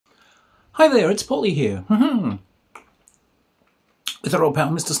Hi there, it's Polly here. With our old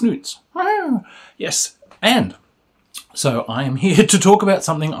pal, Mr. Snoots. Yes, and so I am here to talk about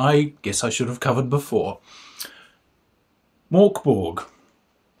something I guess I should have covered before. Mork Borg.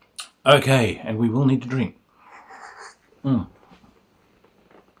 Okay, and we will need to drink.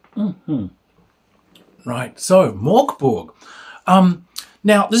 Right, so Mork Borg.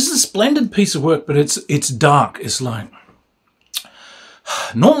 Now, this is a splendid piece of work, but it's dark. It's like...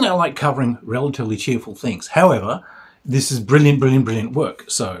 Normally I like covering relatively cheerful things. However, this is brilliant, brilliant, brilliant work.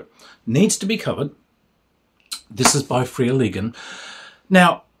 So, needs to be covered. This is by Helion.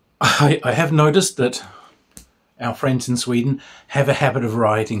 Now, I have noticed that our friends in Sweden have a habit of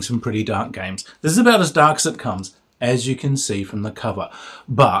writing some pretty dark games. This is about as dark as it comes, as you can see from the cover.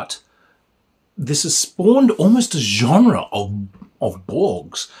 But this has spawned almost a genre of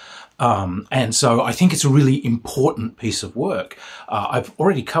Borgs. And so I think it's a really important piece of work. I've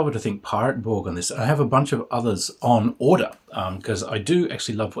already covered, I think, Pirate Borg on this. I have a bunch of others on order because I do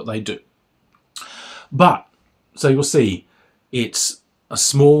actually love what they do. But, so you'll see, it's a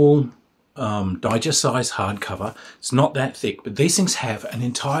small digest-sized hardcover. It's not that thick, but these things have an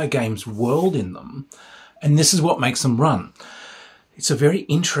entire game's world in them. And this is what makes them run. It's a very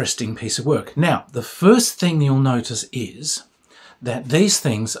interesting piece of work. Now, the first thing you'll notice is that these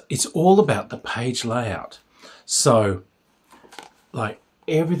things, it's all about the page layout. So, like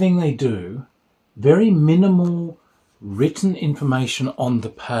everything they do, very minimal written information on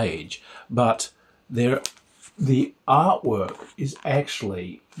the page, but the artwork is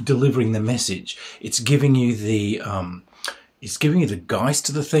actually delivering the message. It's giving you the geist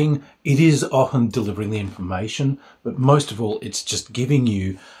to the thing. It is often delivering the information, but most of all, it's just giving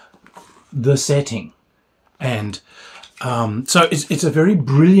you the setting. And so it's a very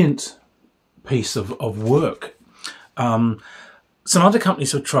brilliant piece of work. Some other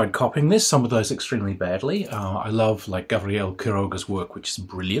companies have tried copying this, some of those extremely badly. I love like Gabriel Quiroga's work, which is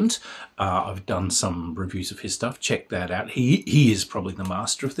brilliant. I've done some reviews of his stuff. Check that out. He is probably the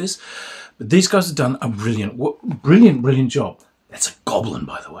master of this. But these guys have done a brilliant job. That's a goblin,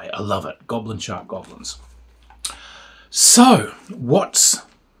 by the way. I love it. Goblin shark goblins. So, what's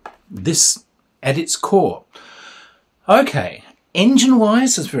this at its core? Okay,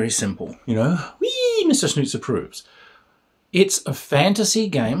 engine-wise, it's very simple. You know, whee, Mr. Snoots approves. It's a fantasy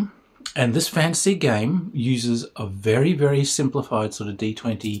game, and this fantasy game uses a very, very simplified sort of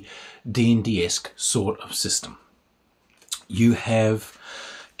D20, D&D-esque sort of system. You have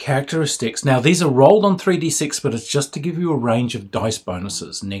characteristics. Now, these are rolled on 3d6, but it's just to give you a range of dice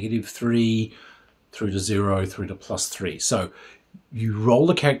bonuses. -3 through to 0 through to +3. So you roll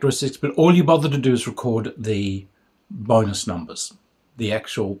the characteristics, but all you bother to do is record the bonus numbers. The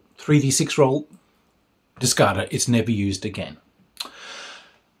actual 3d6 roll, discard it. It's never used again.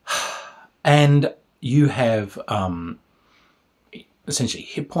 And you have essentially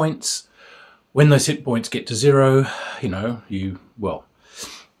hit points. When those hit points get to 0, you know, you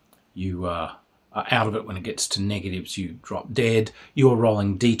are out of it. When it gets to negatives, you drop dead. You are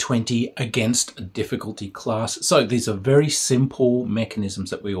rolling d20 against a difficulty class. So these are very simple mechanisms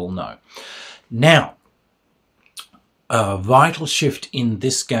that we all know. Now, a vital shift in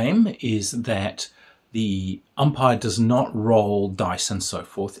this game is that the umpire does not roll dice and so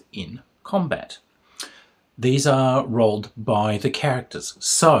forth in combat. These are rolled by the characters.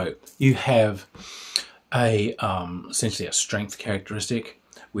 So you have essentially a strength characteristic,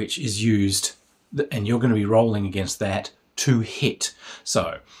 which is used, and you're going to be rolling against that to hit.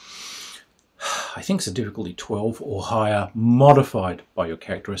 So I think it's a difficulty 12 or higher, modified by your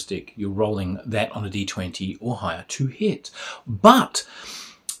characteristic. You're rolling that on a d20 or higher to hit. But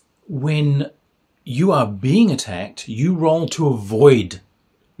when you are being attacked, you roll to avoid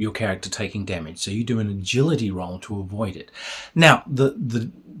your character taking damage. So you do an agility roll to avoid it. Now,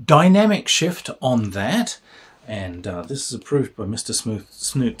 the dynamic shift on that, and this is approved by Mr.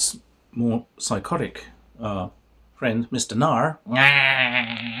 Snoot's more psychotic friend, Mr. Nar,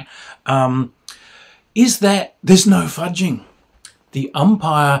 is that there's no fudging. The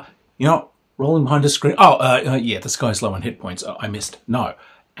umpire, you're not rolling behind a screen. Yeah, this guy's low on hit points. I missed. No.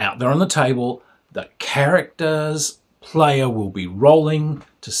 Out there on the table, the character's player will be rolling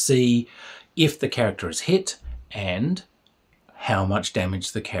to see if the character is hit and how much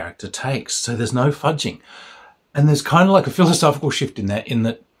damage the character takes. So there's no fudging. And there's kind of like a philosophical shift in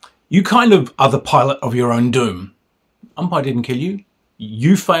that you kind of are the pilot of your own doom. Umpire didn't kill you.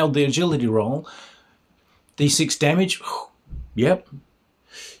 You failed the agility roll. D6 damage. Yep.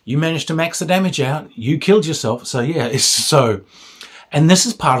 You managed to max the damage out. You killed yourself. So yeah, it's so... And this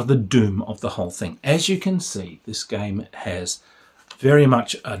is part of the doom of the whole thing. As you can see, this game has very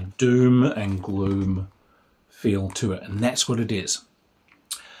much a doom and gloom feel to it, and that's what it is.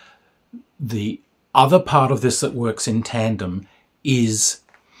 The other part of this that works in tandem is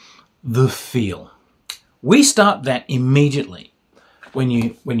the feel. We start that immediately. When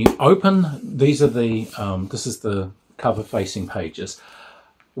you open, these are the this is the cover facing pages.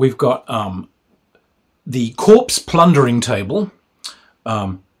 We've got the corpse plundering table,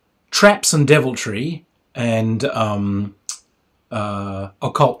 traps and deviltry, and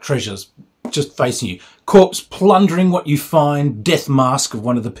occult treasures just facing you. Corpse plundering what you find, death mask of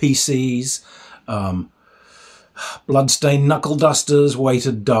one of the PCs, bloodstained knuckle dusters,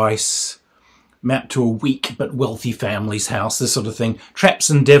 weighted dice, map to a weak but wealthy family's house, this sort of thing. Traps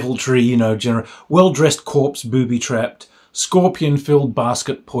and deviltry, you know, well-dressed corpse booby-trapped, scorpion-filled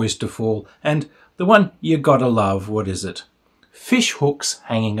basket poised to fall, and the one you gotta love, what is it? Fish hooks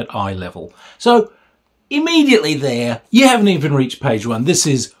hanging at eye level. So, immediately there, you haven't even reached page 1. This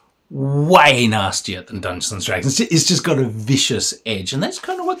is way nastier than Dungeons and Dragons. It's just got a vicious edge, and that's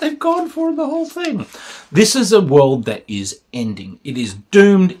kind of what they've gone for in the whole thing. This is a world that is ending. It is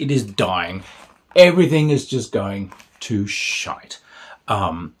doomed. It is dying. Everything is just going to shite.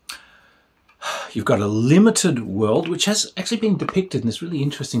 You've got a limited world, which has actually been depicted in this really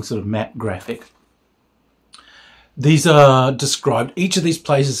interesting sort of map graphic. These are described, each of these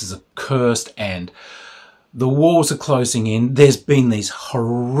places is accursed, and the walls are closing in. There's been these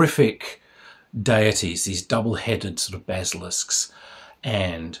horrific deities, these double-headed sort of basilisks,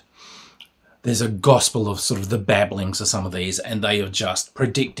 and there's a gospel of sort of the babblings of some of these, and they are just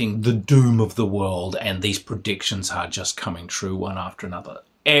predicting the doom of the world, and these predictions are just coming true one after another.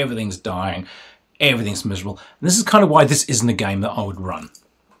 Everything's dying, everything's miserable. And this is kind of why this isn't a game that I would run.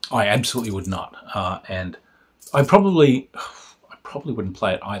 I absolutely would not. And I probably wouldn't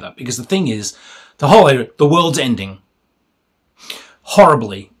play it either, because the thing is, the world's ending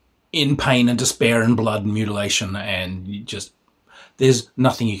horribly, in pain and despair and blood and mutilation, and you just, there's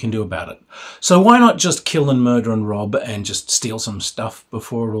nothing you can do about it. So why not just kill and murder and rob and just steal some stuff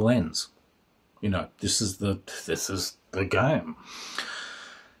before it all ends? You know, this is the game.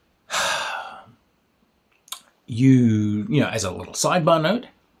 You know, as a little sidebar note,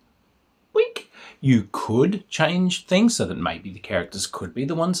 you could change things so that maybe the characters could be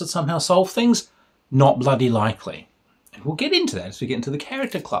the ones that somehow solve things. Not bloody likely. And we'll get into that as we get into the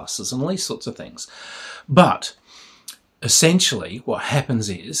character classes and all these sorts of things. But essentially what happens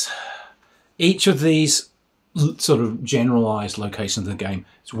is each of these sort of generalized locations of the game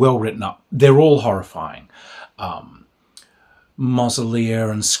is well written up. They're all horrifying. Mausolea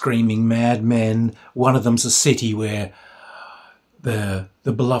and screaming madmen. One of them's a city where the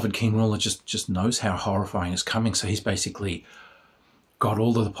beloved King Ruler just knows how horrifying is coming, so he's basically got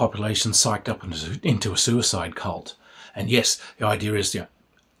all of the population psyched up into a suicide cult. And yes, the idea is, you know,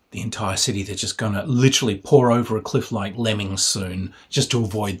 the entire city, they're just going to literally pour over a cliff like lemmings soon, just to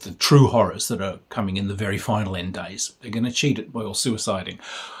avoid the true horrors that are coming in the very final end days. They're going to cheat it by all suiciding.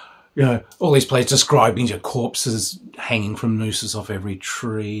 You know, all these players describing your corpses hanging from nooses off every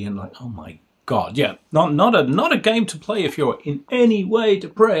tree, and like, oh my God, yeah, not a game to play if you're in any way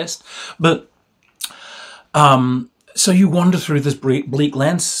depressed. But so you wander through this bleak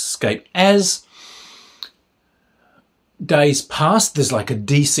landscape. As days pass, there's like a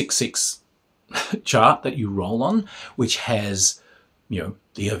D66 chart that you roll on, which has, you know,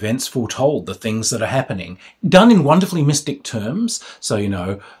 the events foretold, the things that are happening, done in wonderfully mystic terms. So, you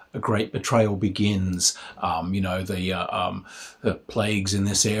know, a great betrayal begins, you know, the plagues in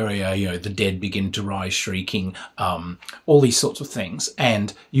this area, you know, the dead begin to rise shrieking, all these sorts of things.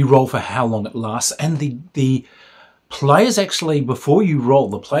 And you roll for how long it lasts. And the players actually, before you roll,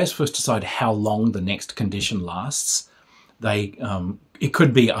 the players first decide how long the next condition lasts. They, it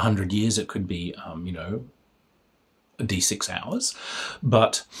could be 100 years, it could be, you know, a D6 hours,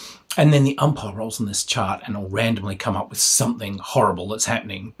 but, and then the umpire rolls on this chart and will randomly come up with something horrible that's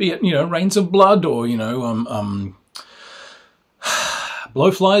happening, be it, you know, rains of blood, or, you know,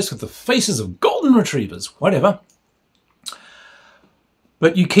 blowflies with the faces of golden retrievers, whatever.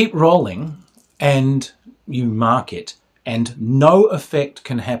 But you keep rolling and you mark it, and no effect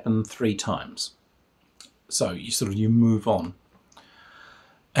can happen 3 times. So you move on.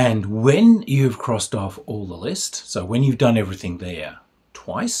 And when you've crossed off all the list, so when you've done everything there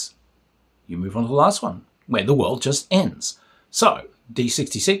twice, you move on to the last one, where the world just ends. So,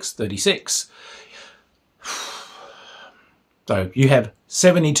 D66, 36. So you have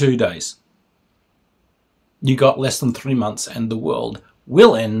 72 days. You got less than 3 months and the world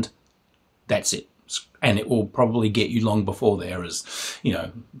will end. That's it. And it will probably get you long before there, as, you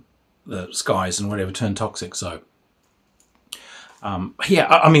know, the skies and whatever turn toxic. So Yeah,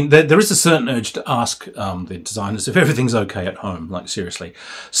 I mean, there is a certain urge to ask the designers if everything's okay at home, like seriously.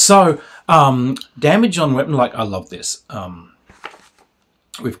 So, damage on weapon, like I love this.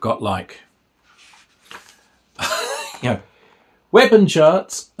 We've got like, you know, weapon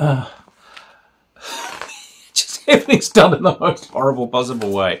charts. Just everything's done in the most horrible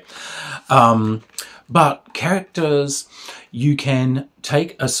possible way. But characters, you can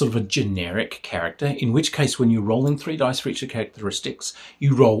take a sort of a generic character, in which case when you're rolling 3 dice for each of the characteristics,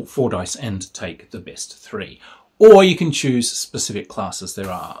 you roll 4 dice and take the best 3. Or you can choose specific classes. There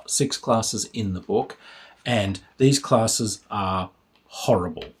are 6 classes in the book, and these classes are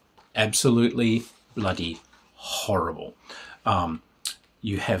horrible. Absolutely bloody horrible.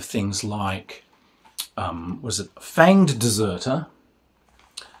 You have things like, was it Fanged Deserter?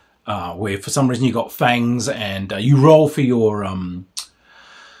 Where for some reason you got fangs, and you roll for your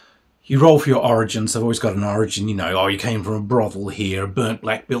origins. They've always got an origin, you know. Oh, you came from a brothel here. A burnt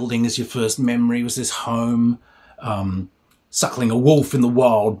black building is your first memory. Was this home? Suckling a wolf in the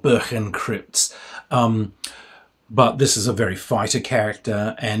wild, Birchen crypts. But this is a very fighter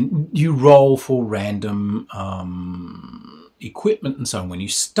character, and you roll for random equipment and so on when you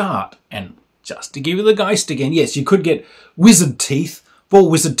start. And just to give you the geist again, yes, you could get wizard teeth. 4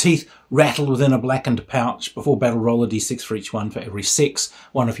 wizard teeth rattled within a blackened pouch. Before battle, roll a d6 for each one. For every 6,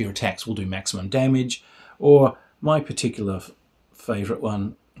 one of your attacks will do maximum damage. Or my particular favourite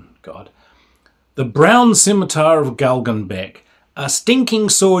one, God, the Brown Scimitar of Galgenbeck. A stinking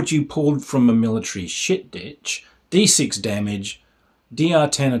sword you pulled from a military shit ditch. d6 damage,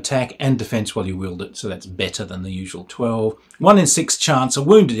 dr10 attack and defense while you wield it, so that's better than the usual 12. 1 in 6 chance a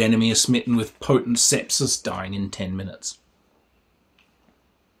wounded enemy is smitten with potent sepsis, dying in 10 minutes.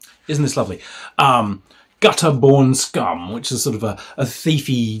 Isn't this lovely? Gutter-born Scum, which is sort of a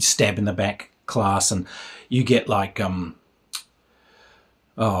thiefy stab in the back class, and you get like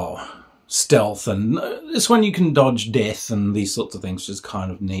stealth, and this one you can dodge death and these sorts of things, which is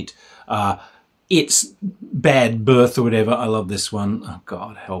kind of neat. It's Bad Birth or whatever. I love this one. Oh,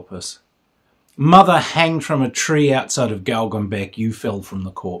 God help us. Mother hanged from a tree outside of Galgenbeck. You fell from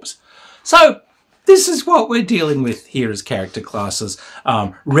the corpse. So this is what we're dealing with here as character classes.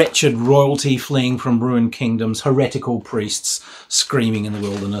 Wretched royalty fleeing from ruined kingdoms, heretical priests screaming in the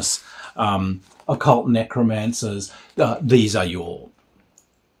wilderness, occult necromancers. These are your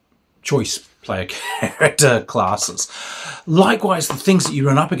choice player character classes. Likewise, the things that you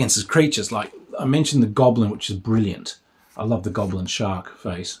run up against as creatures, like I mentioned the goblin, which is brilliant. I love the goblin shark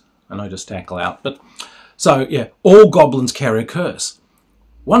face. I know just tackle out. But so, yeah, all goblins carry a curse.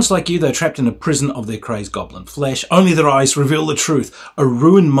 Once like you, they're trapped in a prison of their crazed goblin flesh. Only their eyes reveal the truth. A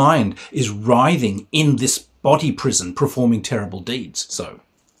ruined mind is writhing in this body prison, performing terrible deeds. So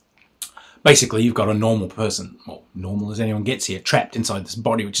basically, you've got a normal person, well, normal as anyone gets here, trapped inside this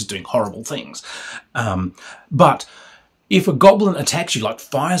body which is doing horrible things. But if a goblin attacks you, like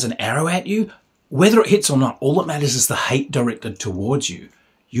fires an arrow at you, whether it hits or not, all that matters is the hate directed towards you.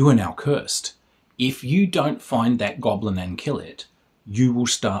 You are now cursed. If you don't find that goblin and kill it, you will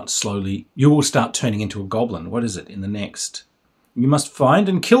start turning into a goblin. What is it in the next? You must find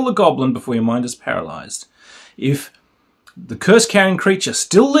and kill the goblin before your mind is paralyzed. If the curse-carrying creature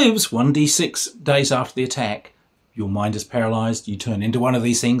still lives 1d6 days after the attack, your mind is paralyzed, you turn into one of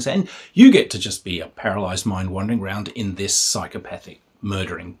these things, and you get to just be a paralyzed mind wandering around in this psychopathic,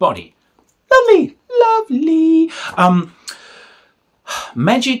 murdering body. Lovely, lovely.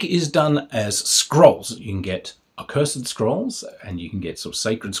 Magic is done as scrolls. You can get accursed scrolls, and you can get sort of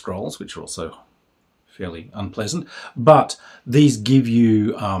sacred scrolls, which are also fairly unpleasant. But these give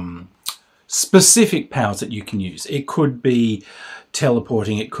you specific powers that you can use. It could be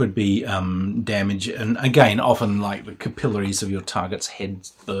teleporting, it could be damage, and again, often like the capillaries of your target's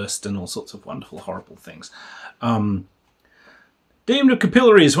heads burst and all sorts of wonderful, horrible things. Deemed of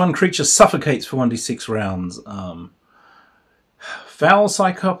capillaries, one creature suffocates for 1d6 rounds. Foul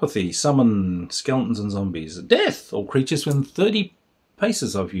psychopathy, summon skeletons and zombies. Death, all creatures within 30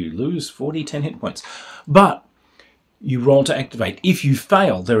 paces of you lose 10 hit points. But you roll to activate. If you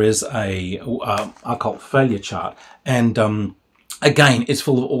fail, there is a occult failure chart, and again, it's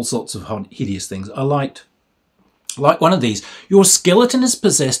full of all sorts of hideous things. I liked one of these. Your skeleton is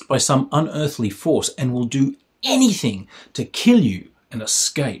possessed by some unearthly force and will do anything to kill you and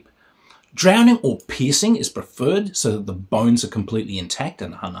escape. Drowning or piercing is preferred so that the bones are completely intact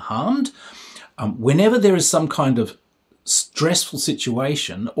and unharmed. Whenever there is some kind of stressful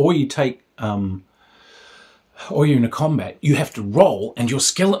situation, or you take, or you're in a combat, you have to roll, and your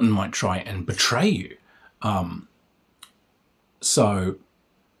skeleton might try and betray you. So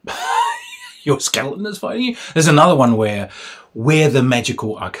your skeleton is fighting you. There's another one where the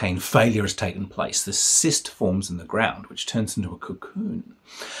magical arcane failure has taken place. The cyst forms in the ground, which turns into a cocoon,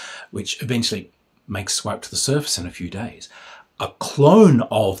 which eventually makes its way up to the surface in a few days. A clone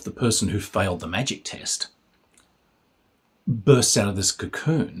of the person who failed the magic test bursts out of this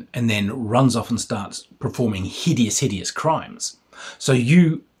cocoon and then runs off and starts performing hideous crimes. So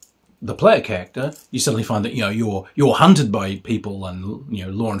you, the player character, you suddenly find that you're hunted by people and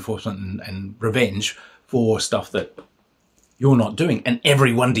law enforcement and revenge for stuff that you're not doing. And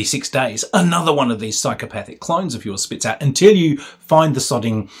every 1d6 days, another one of these psychopathic clones of yours spits out until you find the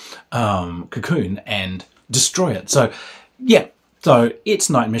sodding cocoon and destroy it. So yeah, so it's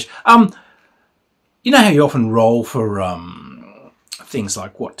nightmarish. You know how you often roll for things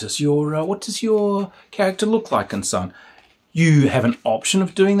like what does your character look like and so on. You have an option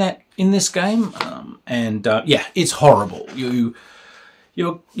of doing that in this game, yeah, it's horrible. You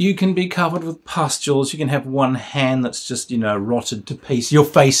can be covered with pustules. You can have one hand that's just rotted to pieces. Your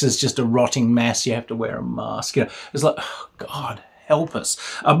face is just a rotting mass. You have to wear a mask. It's like, oh God, help us.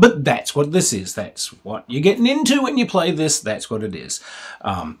 But that's what this is. That's what you're getting into when you play this. That's what it is.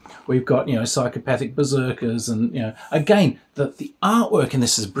 We've got psychopathic berserkers, and again the artwork in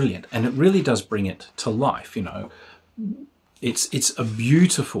this is brilliant, and it really does bring it to life. It's a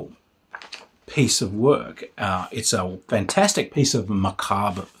beautiful piece of work. It's a fantastic piece of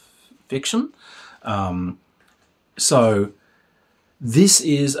macabre fiction. So this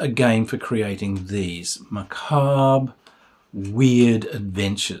is a game for creating these macabre, weird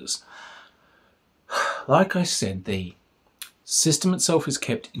adventures. Like I said, the system itself is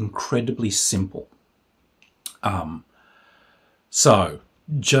kept incredibly simple. So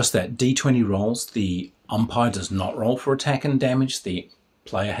just that D20 rolls. The umpire does not roll for attack and damage. The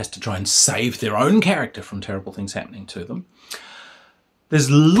player has to try and save their own character from terrible things happening to them.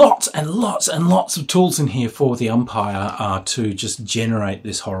 There's lots and lots and lots of tools in here for the umpire to just generate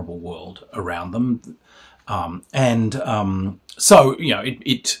this horrible world around them. So,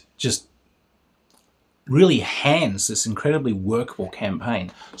 it just really hands this incredibly workable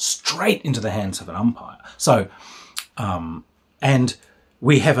campaign straight into the hands of an umpire. So, and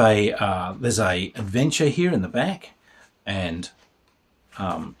we have there's a adventure here in the back, and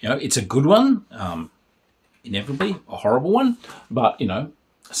it's a good one, inevitably a horrible one, but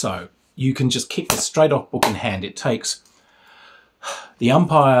so you can just kick this straight off book in hand. It takes the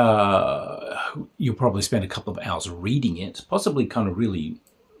umpire, you'll probably spend a couple of hours reading it, possibly kind of really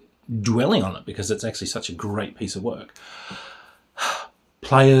dwelling on it because it's actually such a great piece of work.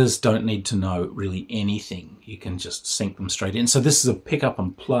 Players don't need to know really anything. You can just sink them straight in. So this is a pick up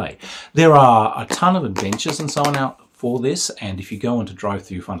and play. There are a ton of adventures and so on out for this, and if you go onto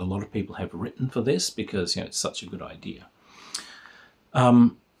Drive-Thru, you find a lot of people have written for this because it's such a good idea.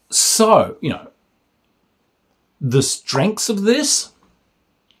 So the strengths of this,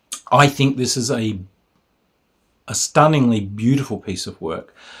 I think this is a stunningly beautiful piece of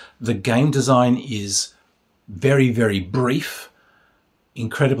work. The game design is very, very brief,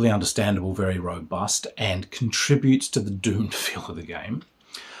 incredibly understandable, very robust, and contributes to the doomed feel of the game.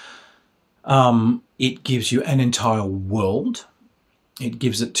 It gives you an entire world. It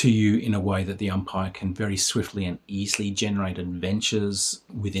gives it to you in a way that the umpire can very swiftly and easily generate adventures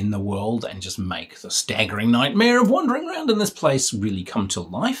within the world and just make the staggering nightmare of wandering around in this place really come to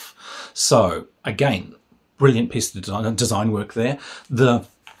life. So, again, brilliant piece of design work there. The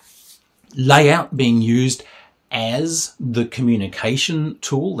layout being used as the communication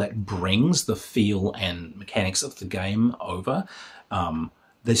tool that brings the feel and mechanics of the game over.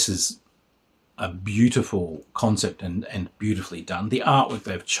 This is a beautiful concept and beautifully done. The artwork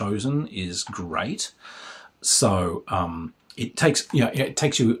they've chosen is great. So it takes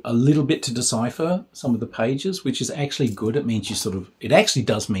you a little bit to decipher some of the pages, which is actually good. It means it actually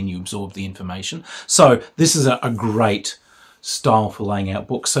does mean you absorb the information. So this is a great style for laying out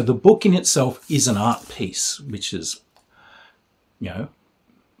books. So the book in itself is an art piece, which is,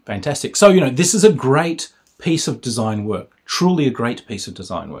 fantastic. So, this is a great piece of design work, truly a great piece of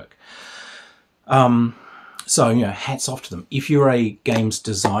design work. So, hats off to them. If you're a games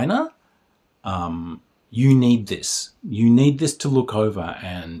designer, you need this. You need this to look over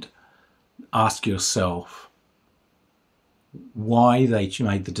and ask yourself why they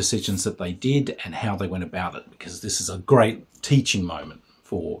made the decisions that they did and how they went about it, because this is a great teaching moment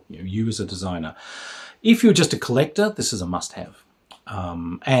for you as a designer. If you're just a collector, this is a must-have.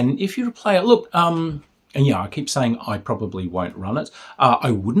 And if you're a player, look, and I keep saying I probably won't run it.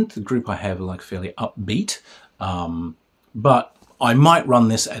 I wouldn't. The group I have are fairly upbeat. But I might run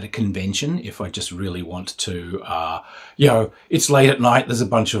this at a convention if I just really want to, you know, it's late at night, there's a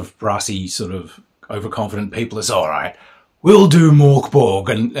bunch of brassy sort of overconfident people. It's all right, we'll do Mork Borg,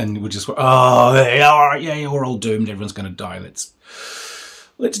 and we'll just, oh, hey, all right, yeah, we're all doomed, everyone's going to die.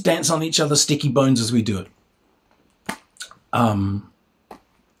 Let's dance on each other's sticky bones as we do it.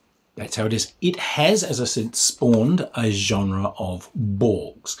 That's how it is. It has, as I said, spawned a genre of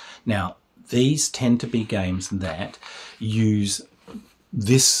Borgs. Now, these tend to be games that use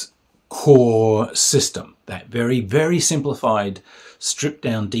this core system, that very, very simplified, stripped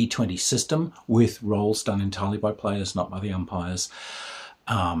down D20 system with rolls done entirely by players, not by the umpires.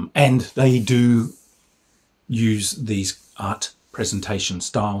 And they do use these art presentation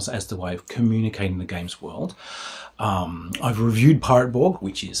styles as the way of communicating the game's world. I've reviewed Pirate Borg,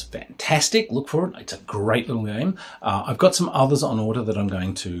 which is fantastic. Look for it. It's a great little game. I've got some others on order that I'm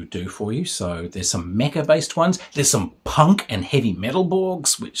going to do for you. So there's some mecha-based ones. There's some punk and heavy metal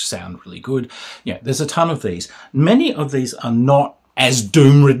Borgs, which sound really good. Yeah, there's a ton of these. Many of these are not as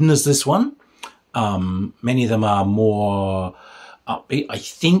doom-ridden as this one. Many of them are more upbeat, I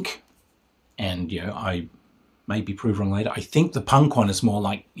think. And, you know, I may be proved wrong later. I think the punk one is more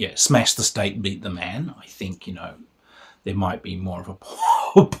like, yeah, smash the state, beat the man. I think, you know, there might be more of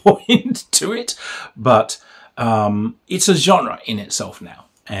a point to it, but it's a genre in itself now,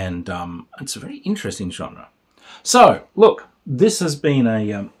 and it's a very interesting genre. So, look, this has been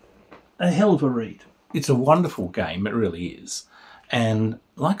a hell of a read. It's a wonderful game, it really is, and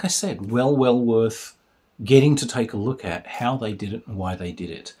like I said, well worth getting to take a look at how they did it and why they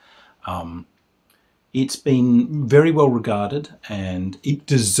did it. It's been very well regarded and it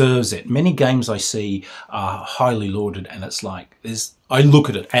deserves it. Many games I see are highly lauded, and it's like, I look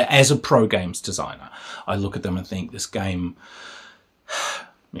at it as a pro games designer. I look at them and think this game,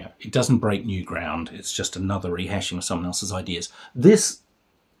 you know, it doesn't break new ground. It's just another rehashing of someone else's ideas. This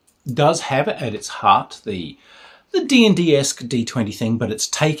does have at its heart the D&D-esque D20 thing, but it's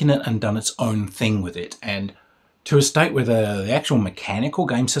taken it and done its own thing with it, and to a state where the actual mechanical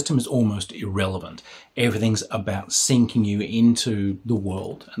game system is almost irrelevant. Everything's about sinking you into the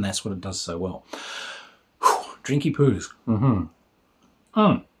world, and that's what it does so well. Whew, drinky poos.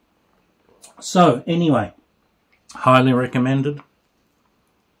 So, anyway, highly recommended,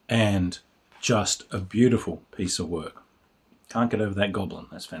 and just a beautiful piece of work. Can't get over that goblin,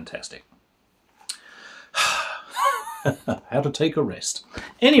 that's fantastic. How to take a rest.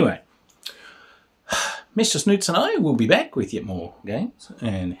 Anyway, Mr. Snoots and I will be back with yet more games,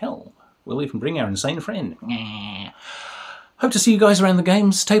 and hell, we'll even bring our insane friend. Hope to see you guys around the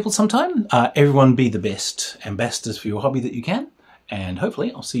games table sometime. Everyone be the best ambassadors for your hobby that you can, and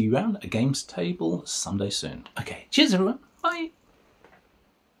hopefully I'll see you around a games table someday soon. Okay, cheers everyone.